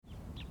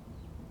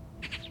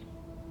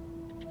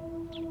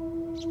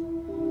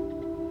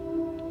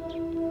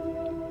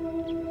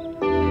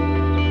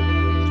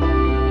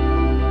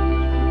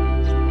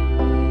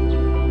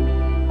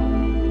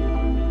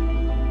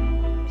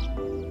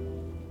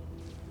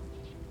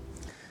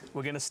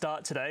We're going to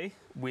start today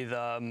with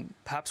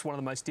perhaps one of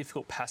the most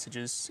difficult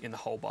passages in the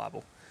whole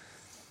Bible.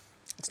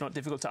 It's not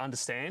difficult to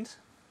understand,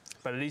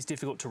 but it is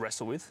difficult to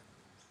wrestle with.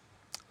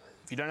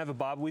 If you don't have a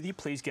Bible with you,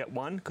 please get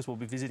one, because we'll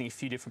be visiting a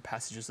few different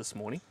passages this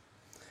morning.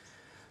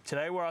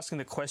 Today we're asking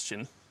the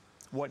question,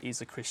 what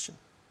is a Christian?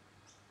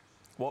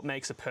 What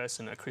makes a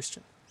person a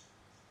Christian?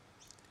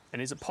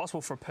 And is it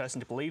possible for a person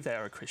to believe they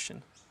are a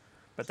Christian,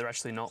 but they're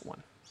actually not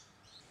one?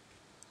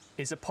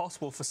 Is it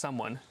possible for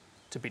someone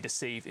to be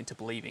deceived into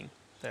believing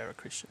they're a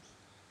Christian?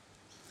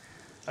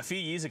 A few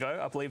years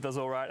ago, I believed I was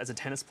all right as a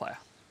tennis player.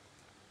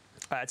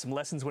 I had some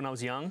lessons when I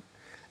was young,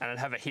 and I'd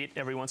have a hit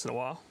every once in a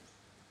while.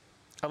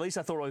 At least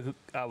I thought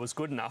I was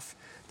good enough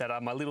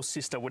that my little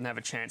sister wouldn't have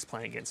a chance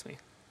playing against me.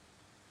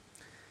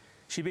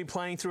 She'd been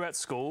playing throughout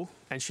school,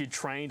 and she'd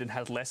trained and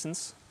had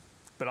lessons,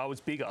 but I was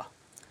bigger,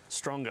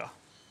 stronger,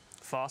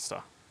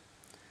 faster.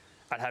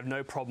 I'd have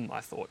no problem,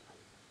 I thought.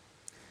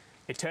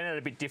 It turned out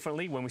a bit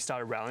differently when we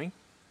started rallying.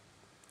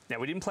 Now,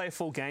 we didn't play a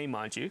full game,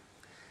 mind you,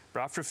 but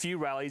after a few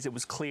rallies, it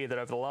was clear that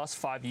over the last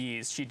 5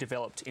 years, she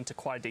developed into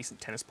quite a decent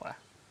tennis player.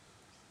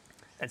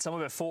 And some of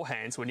her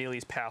forehands were nearly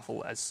as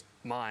powerful as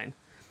mine,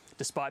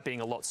 despite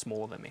being a lot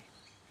smaller than me.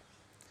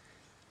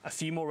 A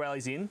few more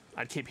rallies in,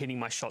 I'd keep hitting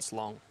my shots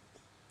long.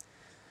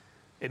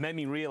 It made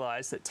me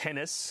realise that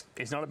tennis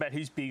is not about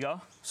who's bigger,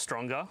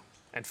 stronger,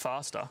 and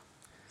faster,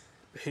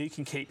 but who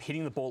can keep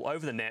hitting the ball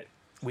over the net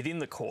within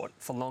the court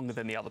for longer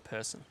than the other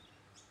person.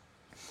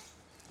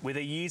 With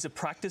her years of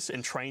practice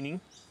and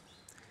training,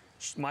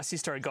 my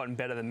sister had gotten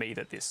better than me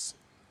at this,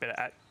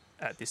 better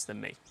at this than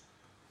me.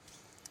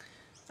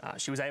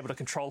 She was able to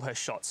control her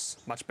shots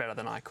much better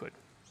than I could.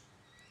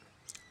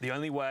 The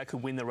only way I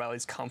could win the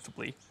rallies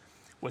comfortably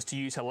was to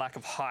use her lack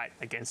of height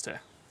against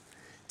her,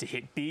 to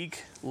hit big,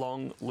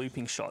 long,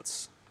 looping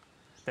shots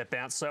that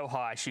bounced so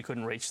high she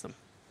couldn't reach them.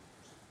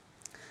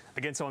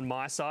 Against someone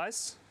my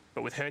size,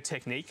 but with her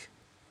technique,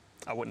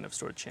 I wouldn't have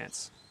stood a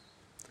chance.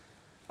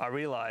 I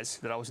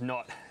realised that I was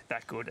not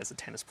that good as a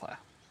tennis player.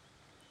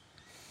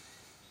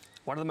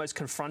 One of the most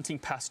confronting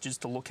passages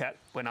to look at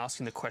when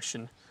asking the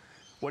question,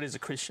 what is a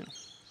Christian,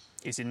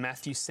 is in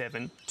Matthew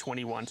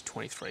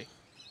 7:21-23.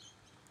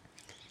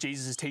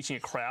 Jesus is teaching a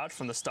crowd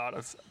from the start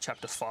of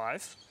chapter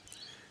 5,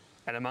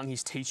 and among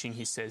his teaching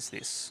he says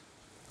this,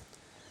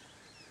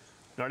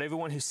 "Not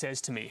everyone who says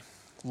to me,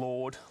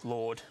 'Lord,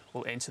 Lord,'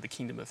 will enter the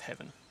kingdom of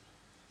heaven,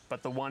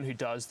 but the one who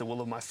does the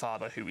will of my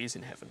Father who is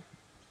in heaven.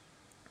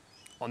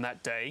 On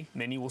that day,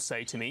 many will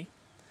say to me,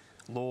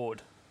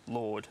 'Lord,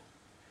 Lord,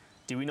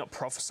 did we not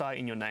prophesy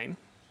in your name,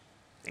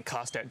 and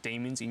cast out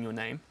demons in your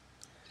name,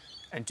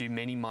 and do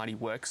many mighty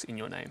works in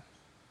your name?'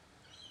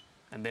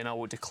 And then I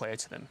will declare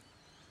to them,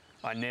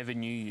 'I never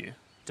knew you.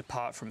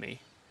 Depart from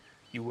me,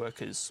 you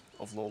workers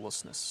of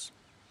lawlessness.'"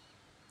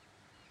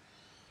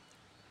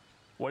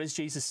 What is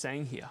Jesus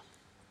saying here?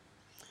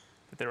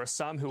 That there are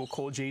some who will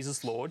call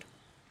Jesus Lord,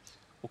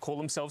 will call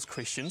themselves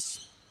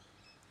Christians,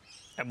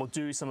 and will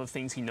do some of the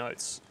things he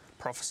notes,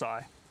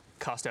 prophesy,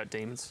 cast out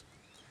demons,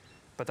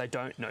 but they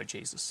don't know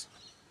Jesus.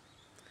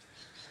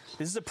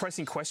 This is a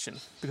pressing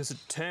question because it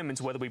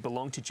determines whether we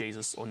belong to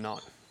Jesus or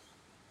not.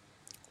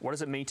 What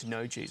does it mean to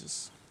know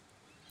Jesus?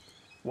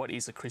 What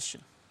is a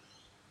Christian?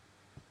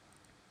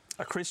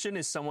 A Christian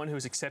is someone who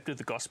has accepted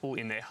the gospel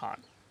in their heart.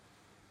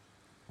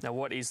 Now,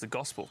 what is the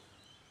gospel?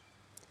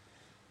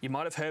 You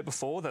might have heard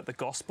before that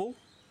gospel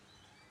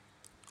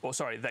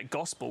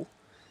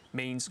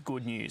means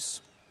good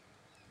news.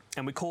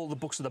 And we call the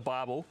books of the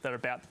Bible that are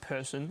about the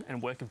person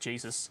and work of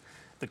Jesus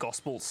the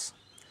Gospels: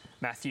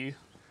 Matthew,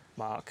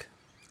 Mark,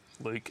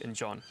 Luke, and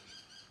John.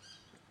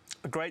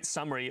 A great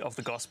summary of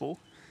the Gospel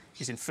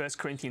is in 1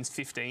 Corinthians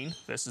 15,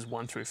 verses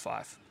 1 through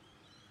 5.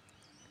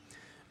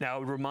 "Now I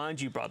would remind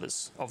you,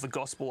 brothers, of the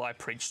gospel I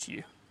preached to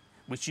you,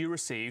 which you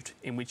received,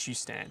 in which you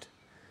stand,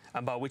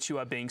 and by which you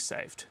are being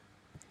saved,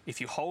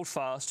 if you hold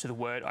fast to the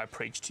word I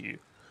preached to you,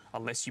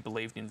 unless you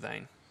believed in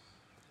vain.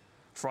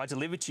 For I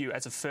delivered to you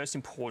as of first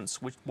importance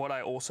what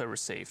I also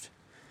received,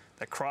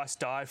 that Christ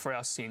died for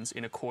our sins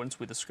in accordance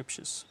with the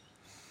Scriptures,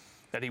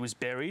 that he was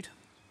buried,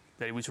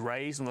 that he was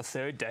raised on the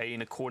third day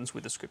in accordance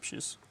with the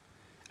Scriptures,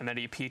 and that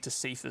he appeared to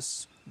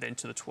Cephas, then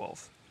to the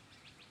 12.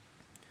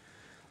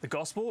 The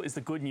gospel is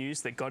the good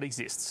news that God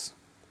exists,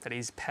 that he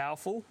is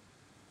powerful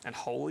and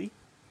holy,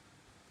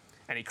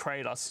 and he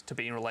created us to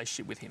be in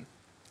relationship with him.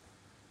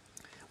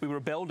 We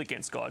rebelled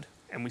against God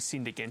and we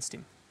sinned against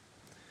him.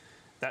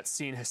 That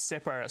sin has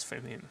separated us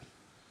from him,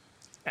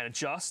 and a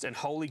just and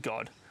holy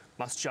God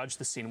must judge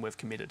the sin we've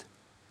committed.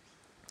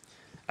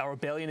 Our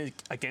rebellion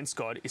against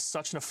God is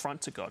such an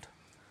affront to God,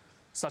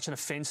 such an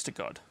offence to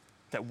God,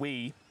 that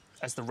we,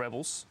 as the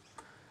rebels,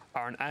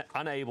 are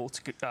unable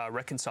to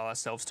reconcile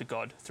ourselves to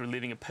God through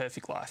living a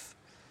perfect life,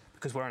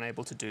 because we're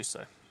unable to do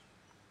so.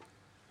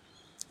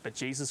 But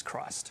Jesus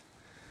Christ,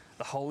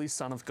 the Holy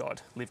Son of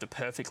God, lived a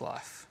perfect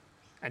life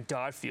and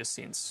died for your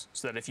sins,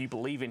 so that if you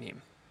believe in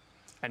him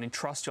and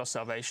entrust your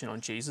salvation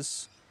on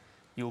Jesus,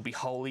 you will be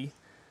holy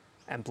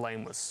and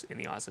blameless in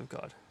the eyes of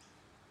God.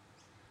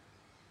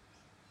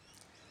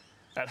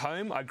 At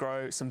home, I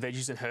grow some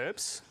veggies and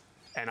herbs,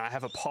 and I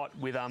have a pot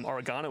with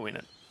oregano in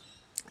it.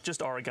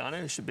 Just oregano.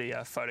 There should be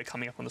a photo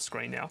coming up on the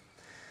screen now.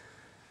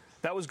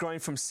 That was grown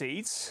from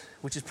seeds,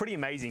 which is pretty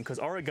amazing because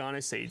oregano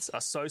seeds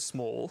are so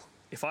small.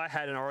 If I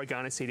had an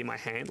oregano seed in my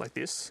hand like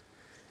this,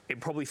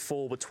 it'd probably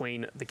fall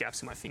between the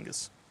gaps in my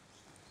fingers.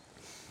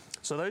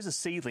 So those are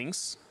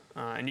seedlings,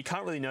 and you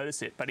can't really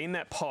notice it, but in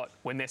that pot,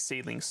 when they're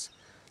seedlings,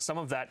 some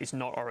of that is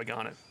not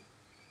oregano.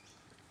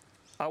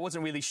 I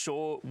wasn't really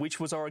sure which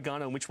was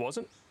oregano and which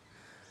wasn't.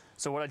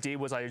 So what I did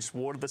was I just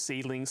watered the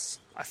seedlings,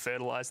 I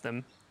fertilized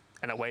them,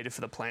 and I waited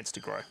for the plants to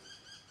grow.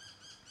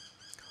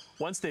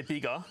 Once they're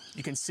bigger,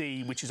 you can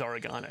see which is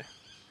oregano.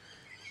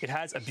 It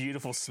has a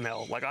beautiful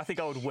smell. Like, I think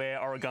I would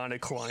wear oregano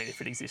cologne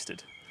if it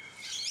existed.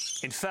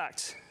 In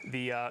fact,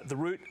 the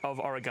root of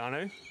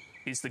oregano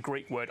is the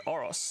Greek word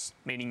oros,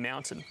 meaning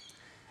mountain,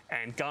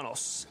 and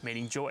ganos,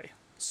 meaning joy.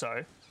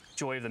 So,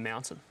 joy of the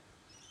mountain.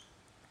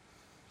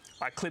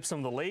 I clip some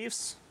of the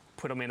leaves,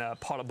 put them in a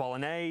pot of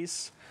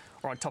bolognese,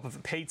 or on top of a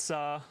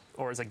pizza,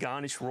 or as a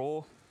garnish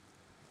raw.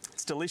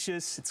 It's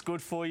delicious, it's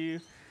good for you.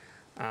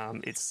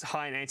 It's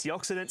high in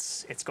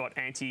antioxidants, it's got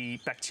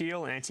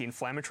antibacterial and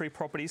anti-inflammatory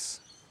properties.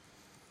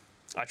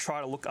 I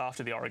try to look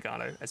after the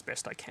oregano as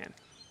best I can.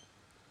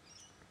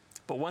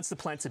 But once the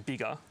plants are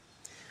bigger,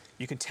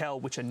 you can tell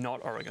which are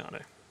not oregano.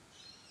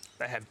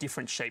 They have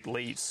different shaped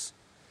leaves,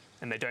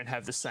 and they don't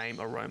have the same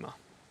aroma.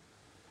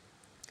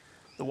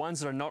 The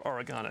ones that are not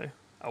oregano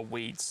are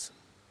weeds.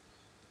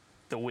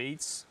 The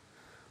weeds,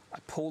 I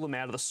pull them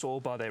out of the soil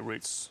by their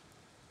roots,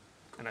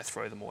 and I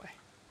throw them away.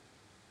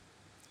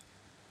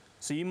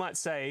 So you might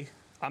say,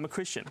 I'm a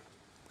Christian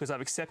because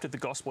I've accepted the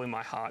gospel in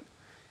my heart,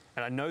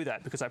 and I know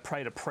that because I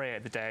prayed a prayer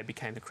the day I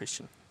became a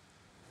Christian.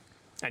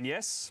 And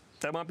yes,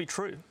 that might be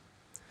true,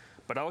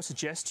 but I would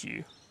suggest to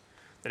you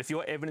that if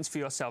your evidence for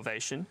your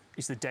salvation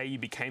is the day you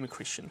became a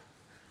Christian,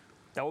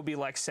 that would be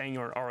like saying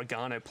you're an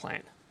oregano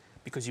plant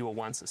because you were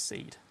once a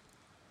seed.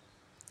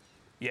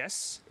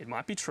 Yes, it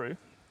might be true,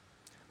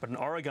 but an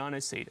oregano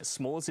seed, as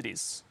small as it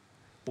is,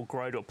 will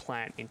grow to a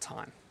plant in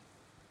time.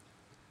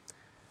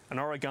 An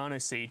oregano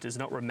seed does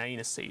not remain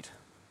a seed.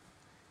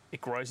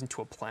 It grows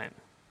into a plant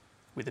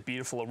with a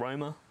beautiful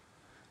aroma,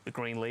 the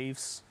green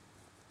leaves,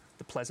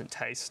 the pleasant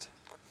taste.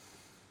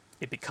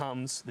 It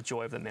becomes the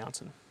joy of the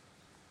mountain.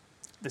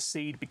 The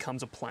seed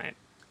becomes a plant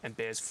and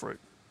bears fruit.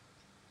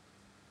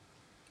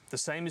 The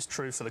same is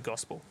true for the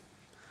gospel.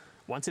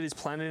 Once it is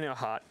planted in our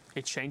heart,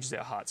 it changes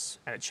our hearts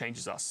and it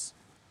changes us.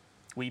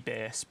 We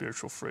bear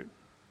spiritual fruit.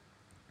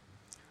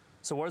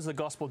 So what does the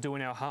gospel do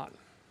in our heart?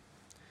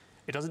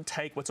 It doesn't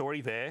take what's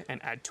already there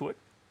and add to it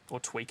or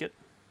tweak it.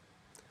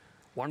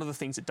 One of the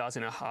things it does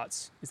in our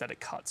hearts is that it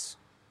cuts.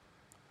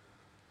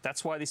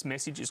 That's why this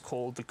message is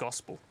called the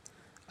gospel,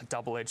 a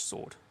double-edged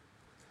sword,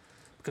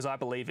 because I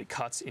believe it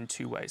cuts in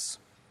two ways.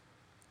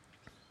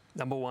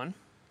 Number one,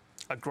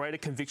 a greater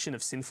conviction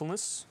of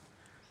sinfulness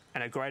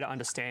and a greater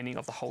understanding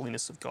of the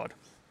holiness of God.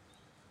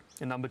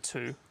 And number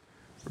two,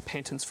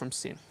 repentance from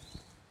sin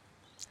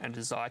and a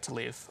desire to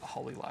live a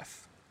holy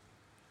life.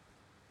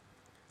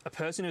 A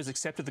person who has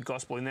accepted the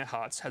gospel in their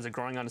hearts has a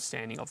growing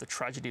understanding of the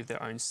tragedy of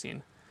their own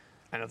sin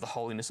and of the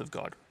holiness of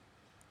God.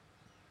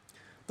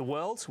 The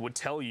world would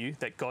tell you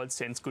that God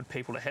sends good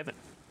people to heaven,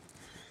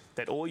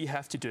 that all you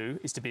have to do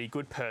is to be a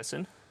good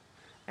person,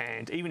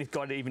 and even if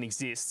God even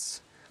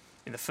exists,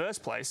 in the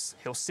first place,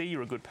 he'll see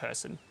you're a good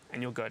person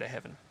and you'll go to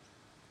heaven.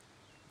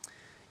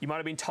 You might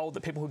have been told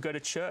that people who go to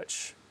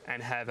church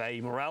and have a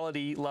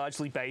morality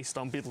largely based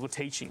on biblical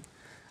teaching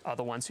are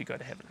the ones who go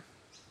to heaven.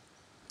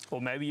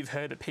 Or maybe you've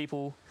heard that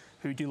people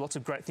who do lots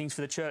of great things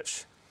for the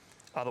church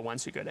are the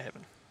ones who go to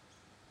heaven.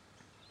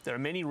 There are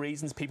many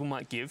reasons people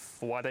might give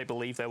for why they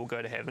believe they will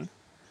go to heaven.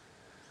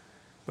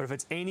 But if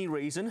it's any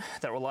reason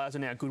that relies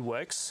on our good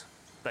works,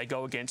 they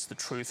go against the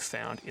truth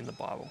found in the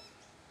Bible.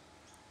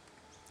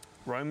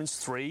 Romans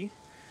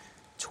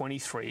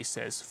 3:23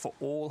 says, "For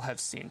all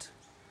have sinned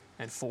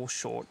and fall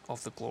short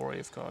of the glory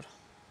of God."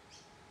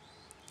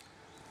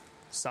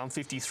 Psalm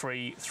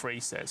 53:3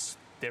 says,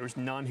 "There is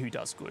none who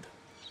does good,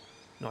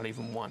 not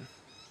even one."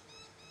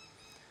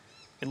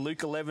 In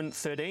Luke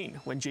 11:13,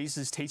 when Jesus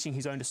is teaching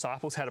his own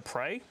disciples how to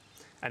pray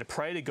and to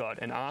pray to God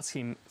and ask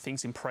him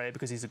things in prayer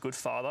because he's a good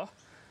father,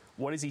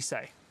 what does he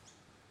say?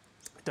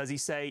 Does he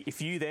say,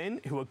 "If you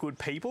then, who are good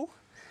people,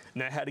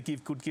 know how to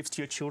give good gifts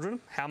to your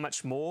children, how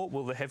much more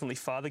will the Heavenly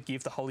Father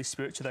give the Holy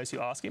Spirit to those who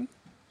ask him?"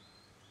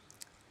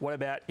 What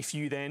about if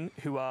you then,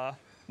 who are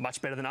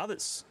much better than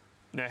others,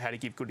 know how to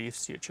give good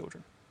gifts to your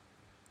children?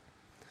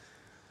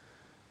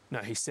 No,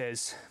 he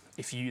says,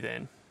 "If you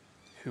then,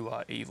 who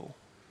are evil."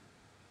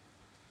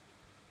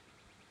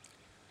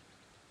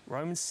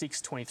 Romans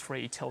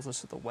 6:23 tells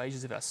us that the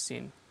wages of our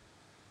sin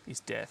is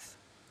death.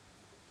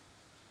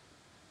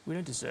 We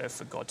don't deserve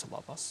for God to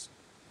love us.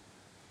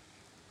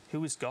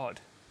 Who is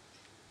God?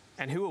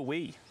 And who are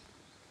we?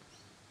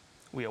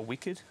 We are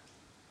wicked.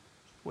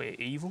 We are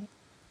evil.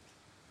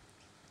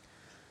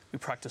 We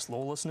practice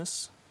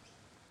lawlessness.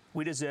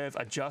 We deserve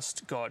a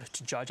just God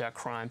to judge our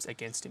crimes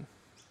against him.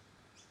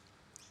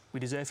 We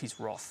deserve his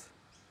wrath.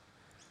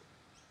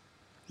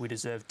 We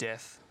deserve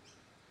death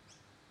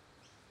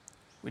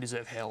We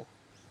deserve hell.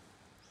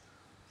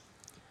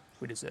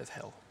 We deserve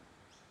hell.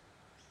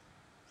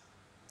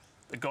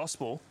 The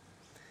gospel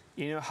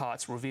in our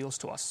hearts reveals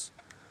to us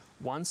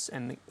once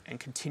and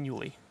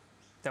continually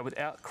that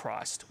without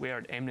Christ we are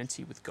at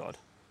enmity with God,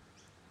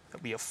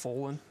 that we are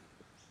fallen,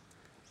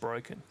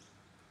 broken,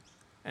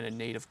 and in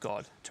need of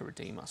God to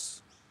redeem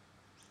us.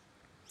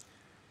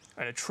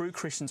 And a true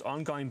Christian's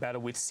ongoing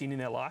battle with sin in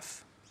their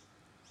life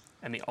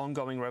and the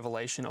ongoing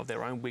revelation of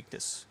their own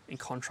weakness in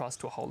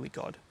contrast to a holy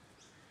God,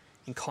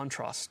 in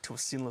contrast to a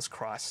sinless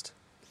Christ.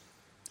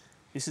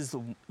 This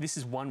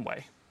is one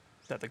way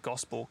that the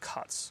gospel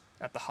cuts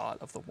at the heart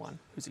of the one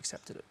who's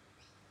accepted it.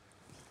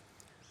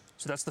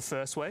 So that's the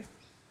first way.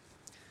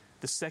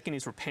 The second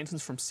is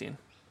repentance from sin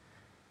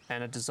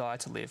and a desire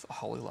to live a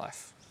holy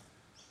life.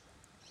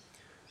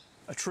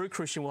 A true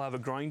Christian will have a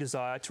growing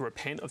desire to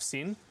repent of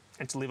sin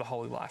and to live a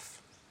holy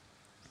life.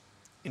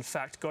 In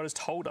fact, God has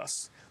told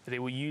us that He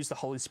will use the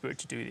Holy Spirit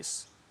to do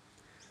this.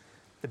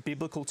 The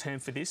biblical term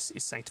for this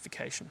is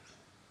sanctification.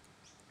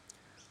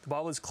 The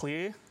Bible is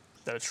clear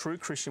that a true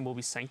Christian will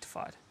be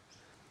sanctified.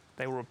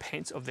 They will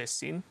repent of their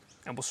sin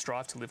and will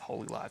strive to live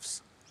holy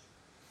lives.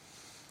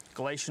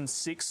 Galatians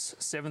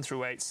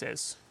 6:7-8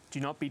 says, "Do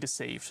not be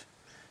deceived.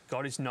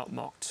 God is not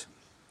mocked.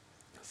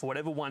 For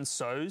whatever one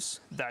sows,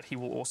 that he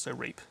will also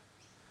reap.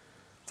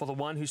 For the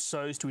one who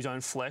sows to his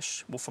own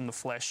flesh will from the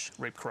flesh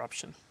reap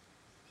corruption.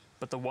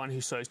 But the one who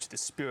sows to the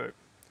Spirit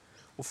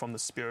will from the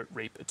Spirit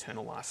reap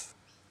eternal life."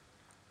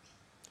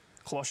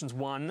 Colossians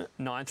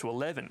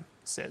 1:9-11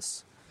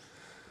 says,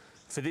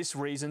 "For this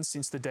reason,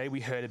 since the day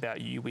we heard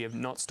about you, we have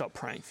not stopped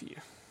praying for you.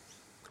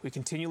 We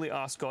continually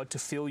ask God to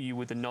fill you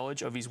with the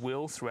knowledge of His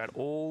will through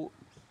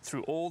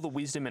all the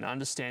wisdom and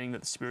understanding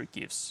that the Spirit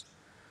gives,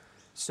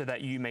 so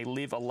that you may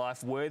live a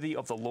life worthy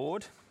of the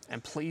Lord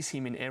and please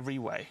Him in every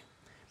way,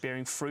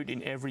 bearing fruit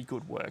in every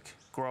good work,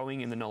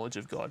 growing in the knowledge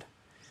of God,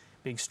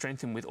 being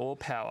strengthened with all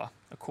power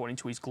according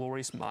to His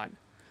glorious might,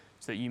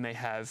 so that you may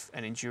have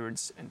an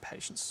endurance and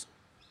patience.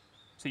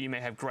 So you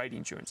may have great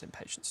endurance and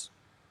patience."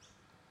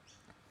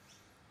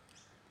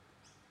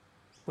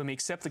 When we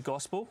accept the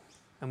gospel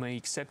and when we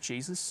accept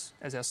Jesus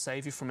as our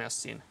Saviour from our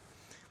sin,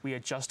 we are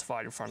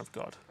justified in front of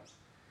God.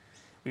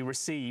 We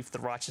receive the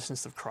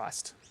righteousness of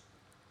Christ.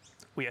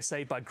 We are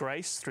saved by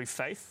grace through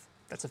faith.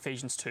 That's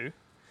Ephesians 2.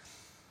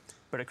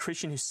 But a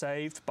Christian who's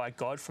saved by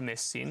God from their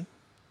sin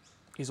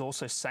is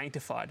also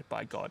sanctified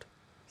by God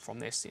from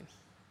their sin.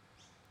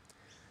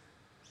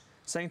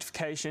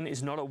 Sanctification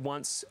is not a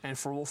once and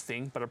for all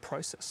thing, but a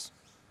process.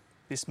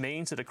 This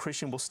means that a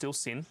Christian will still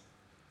sin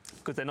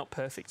because they're not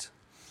perfect.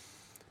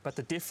 But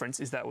the difference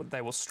is that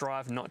they will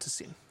strive not to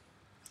sin.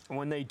 And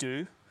when they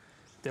do,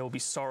 there will be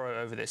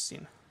sorrow over their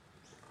sin.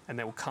 And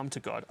they will come to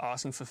God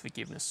asking for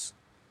forgiveness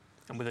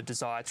and with a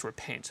desire to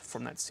repent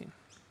from that sin.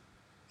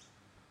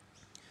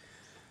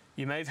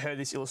 You may have heard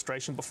this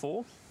illustration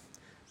before,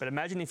 but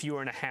imagine if you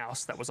were in a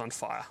house that was on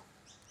fire.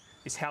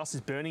 This house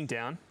is burning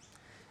down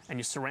and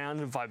you're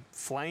surrounded by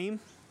flame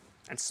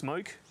and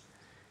smoke,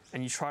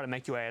 and you try to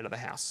make your way out of the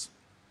house.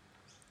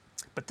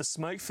 But the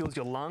smoke fills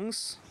your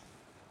lungs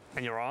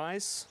and your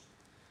eyes,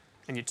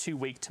 and you're too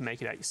weak to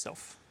make it out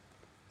yourself.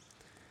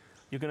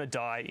 You're going to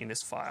die in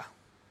this fire.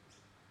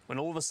 When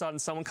all of a sudden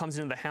someone comes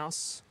into the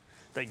house,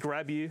 they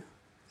grab you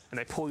and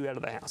they pull you out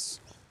of the house.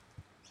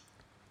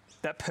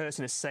 That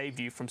person has saved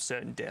you from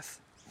certain death.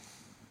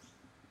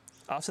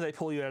 After they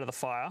pull you out of the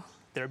fire,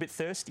 they're a bit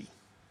thirsty,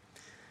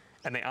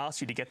 and they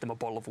ask you to get them a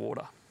bottle of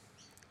water.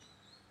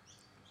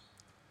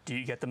 Do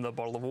you get them the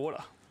bottle of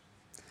water?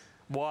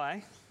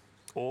 Why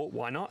or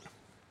why not?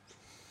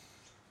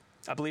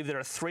 I believe there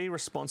are 3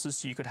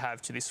 responses you could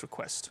have to this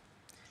request,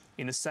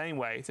 in the same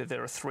way that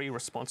there are 3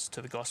 responses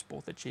to the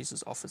gospel that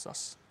Jesus offers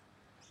us.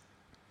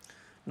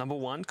 Number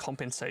 1,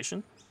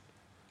 compensation.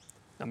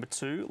 Number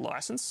 2,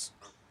 license.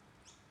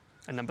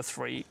 And number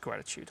 3,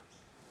 gratitude.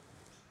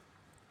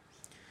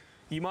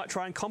 You might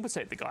try and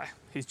compensate the guy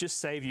who's just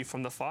saved you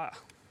from the fire.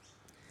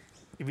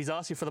 If he's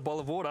asked you for the bottle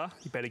of water,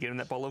 you better get him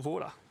that bottle of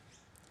water.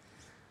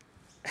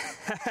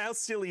 How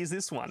silly is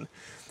this one?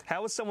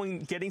 How is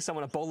getting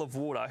someone a bowl of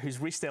water who's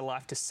risked their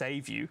life to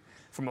save you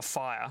from a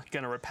fire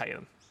going to repay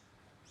them?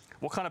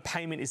 What kind of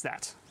payment is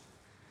that?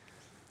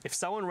 If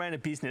someone ran a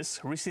business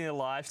risking their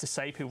lives to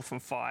save people from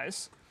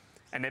fires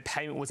and their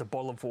payment was a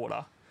bowl of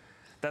water,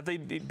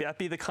 that'd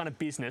be the kind of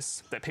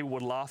business that people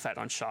would laugh at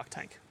on Shark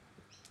Tank.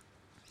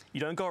 You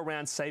don't go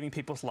around saving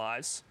people's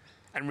lives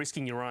and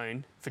risking your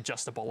own for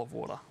just a bowl of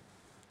water.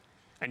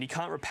 And you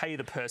can't repay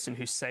the person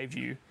who saved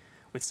you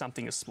with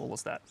something as small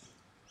as that.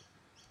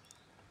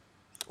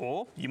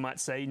 Or you might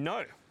say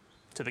no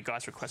to the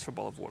guy's request for a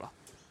bowl of water.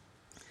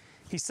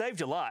 He saved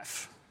your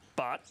life,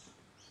 but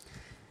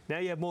now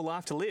you have more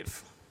life to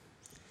live.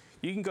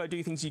 You can go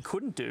do things you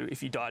couldn't do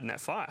if you died in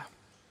that fire.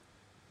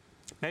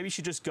 Maybe you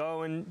should just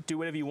go and do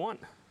whatever you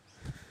want.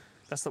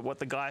 That's what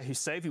the guy who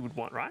saved you would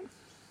want, right?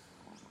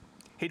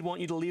 He'd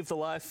want you to live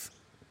life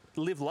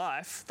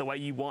the way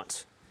you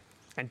want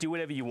and do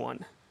whatever you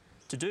want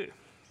to do.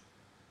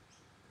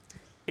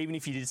 Even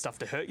if you did stuff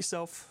to hurt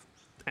yourself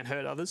and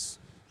hurt others,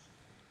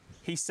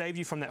 He saved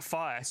you from that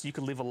fire so you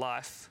could live a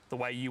life the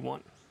way you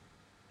want.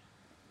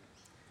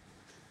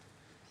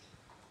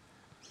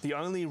 The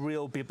only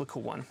real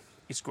biblical one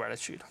is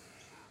gratitude.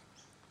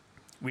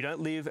 We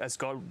don't live as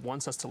God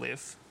wants us to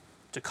live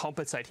to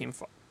compensate him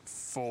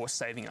for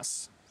saving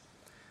us.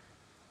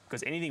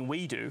 Because anything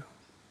we do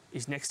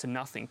is next to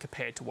nothing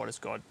compared to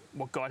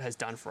what God has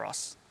done for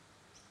us.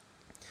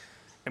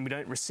 And we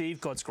don't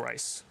receive God's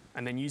grace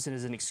and then use it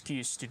as an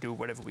excuse to do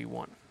whatever we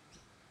want.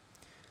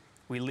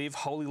 We live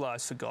holy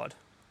lives for God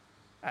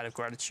out of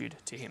gratitude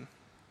to him.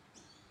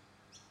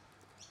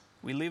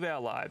 We live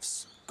our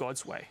lives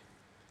God's way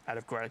out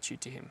of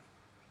gratitude to him.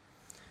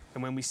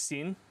 And when we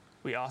sin,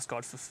 we ask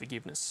God for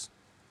forgiveness.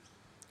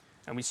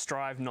 And we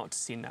strive not to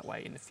sin that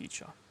way in the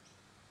future.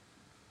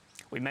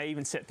 We may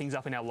even set things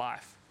up in our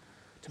life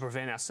to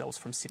prevent ourselves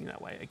from sinning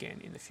that way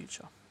again in the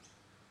future.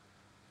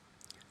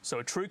 So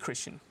a true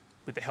Christian,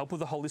 with the help of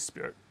the Holy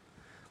Spirit,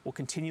 will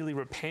continually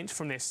repent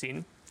from their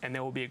sin, and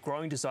there will be a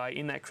growing desire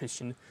in that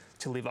Christian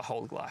to live a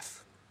holy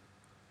life.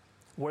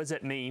 What does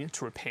that mean,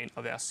 to repent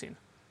of our sin?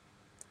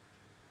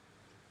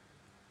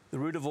 The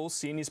root of all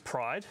sin is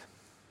pride.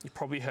 You've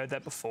probably heard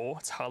that before.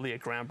 It's hardly a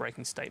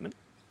groundbreaking statement.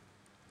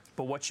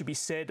 But what should be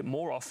said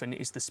more often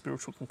is the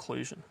spiritual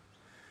conclusion,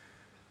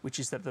 which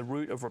is that the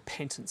root of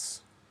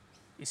repentance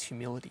is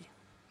humility.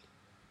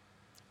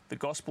 The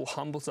gospel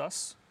humbles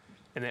us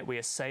in that we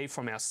are saved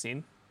from our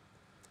sin,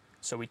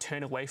 so we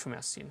turn away from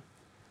our sin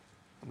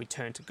and we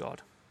turn to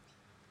God.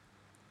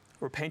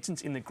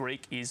 Repentance in the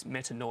Greek is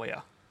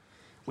metanoia,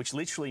 which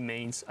literally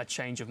means a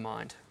change of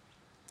mind.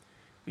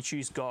 We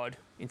choose God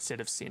instead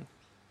of sin.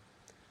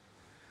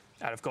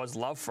 Out of God's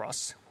love for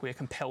us, we are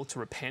compelled to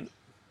repent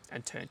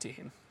and turn to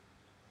him.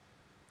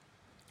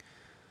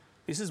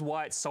 This is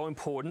why it's so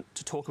important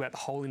to talk about the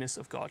holiness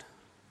of God,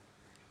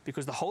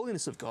 because the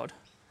holiness of God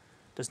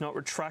does not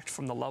retract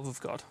from the love of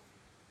God.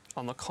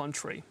 On the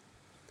contrary,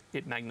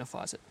 it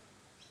magnifies it.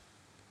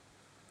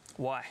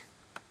 Why?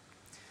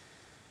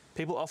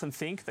 People often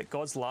think that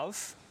God's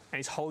love and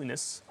his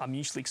holiness are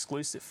mutually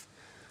exclusive,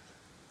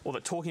 or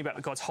that talking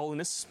about God's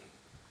holiness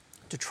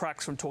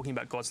detracts from talking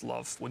about God's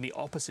love, when the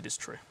opposite is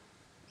true.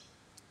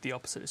 The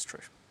opposite is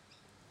true.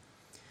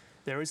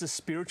 There is a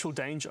spiritual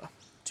danger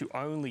to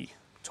only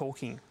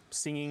talking,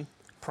 singing,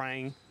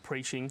 praying,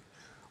 preaching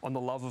on the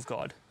love of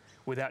God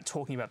without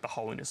talking about the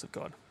holiness of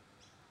God.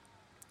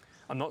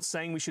 I'm not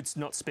saying we should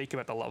not speak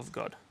about the love of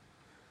God,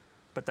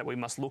 but that we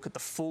must look at the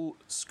full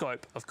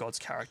scope of God's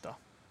character.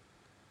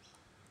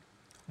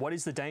 What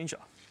is the danger?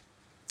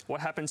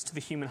 What happens to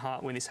the human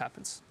heart when this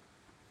happens?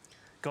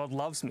 God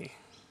loves me.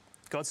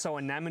 God's so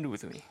enamored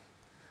with me.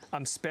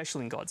 I'm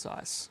special in God's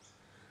eyes.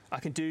 I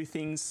can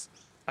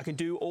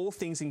do all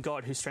things in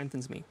God who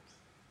strengthens me.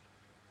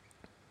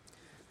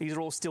 These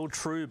are all still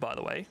true, by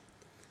the way,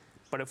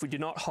 but if we do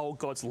not hold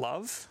God's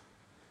love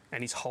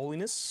and his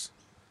holiness,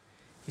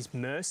 his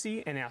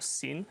mercy and our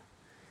sin,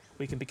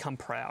 we can become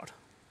proud.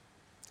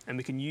 And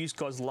we can use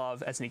God's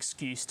love as an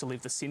excuse to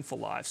live the sinful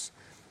lives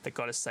that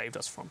God has saved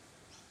us from.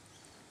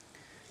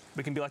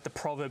 We can be like the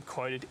proverb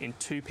quoted in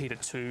 2 Peter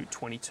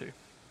 2:22.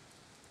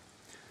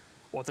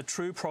 What the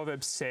true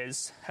proverb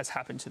says has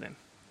happened to them.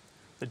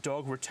 The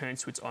dog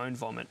returns to its own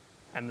vomit,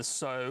 and the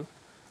sow,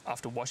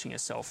 after washing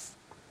herself,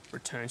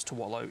 returns to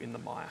wallow in the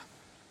mire.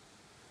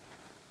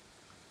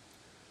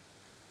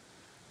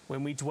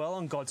 When we dwell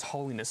on God's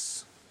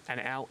holiness and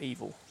our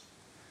evil,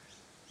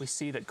 we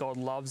see that God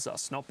loves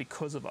us not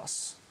because of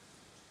us,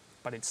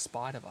 but in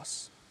spite of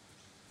us.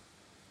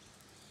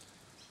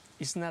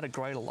 Isn't that a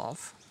greater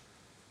love?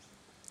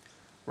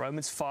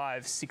 Romans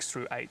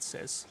 5:6-8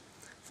 says,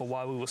 "For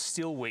while we were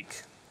still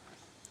weak,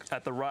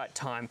 at the right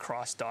time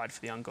Christ died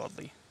for the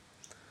ungodly.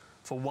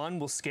 For one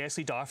will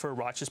scarcely die for a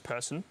righteous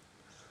person,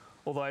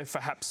 although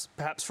perhaps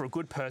for a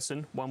good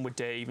person one would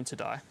dare even to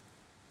die.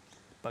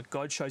 But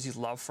God shows his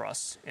love for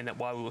us in that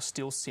while we were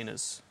still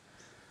sinners,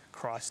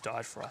 Christ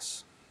died for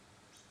us."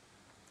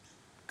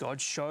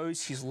 God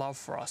shows his love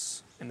for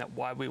us in that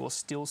while we were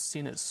still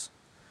sinners,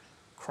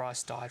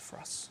 Christ died for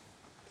us.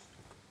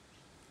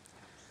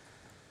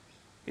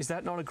 Is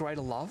that not a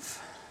greater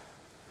love?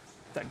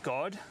 That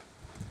God,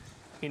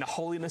 in a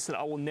holiness that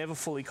I will never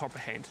fully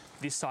comprehend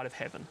this side of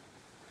heaven,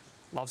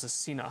 loves a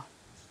sinner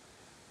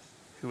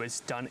who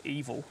has done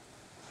evil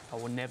I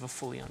will never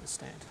fully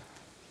understand.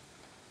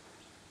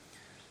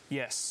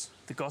 Yes,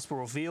 the gospel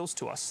reveals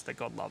to us that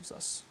God loves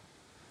us,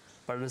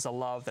 but it is a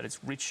love that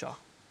is richer,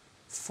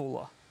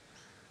 fuller,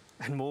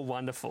 and more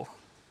wonderful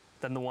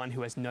than the one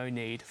who has no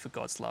need for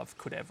God's love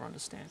could ever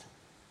understand.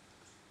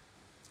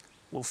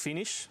 We'll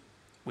finish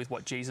with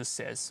what Jesus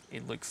says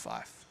in Luke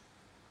 5.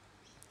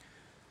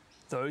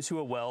 "Those who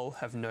are well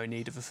have no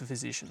need of a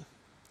physician,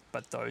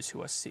 but those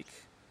who are sick.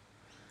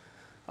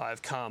 I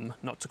have come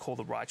not to call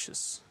the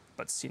righteous,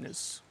 but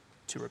sinners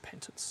to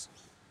repentance."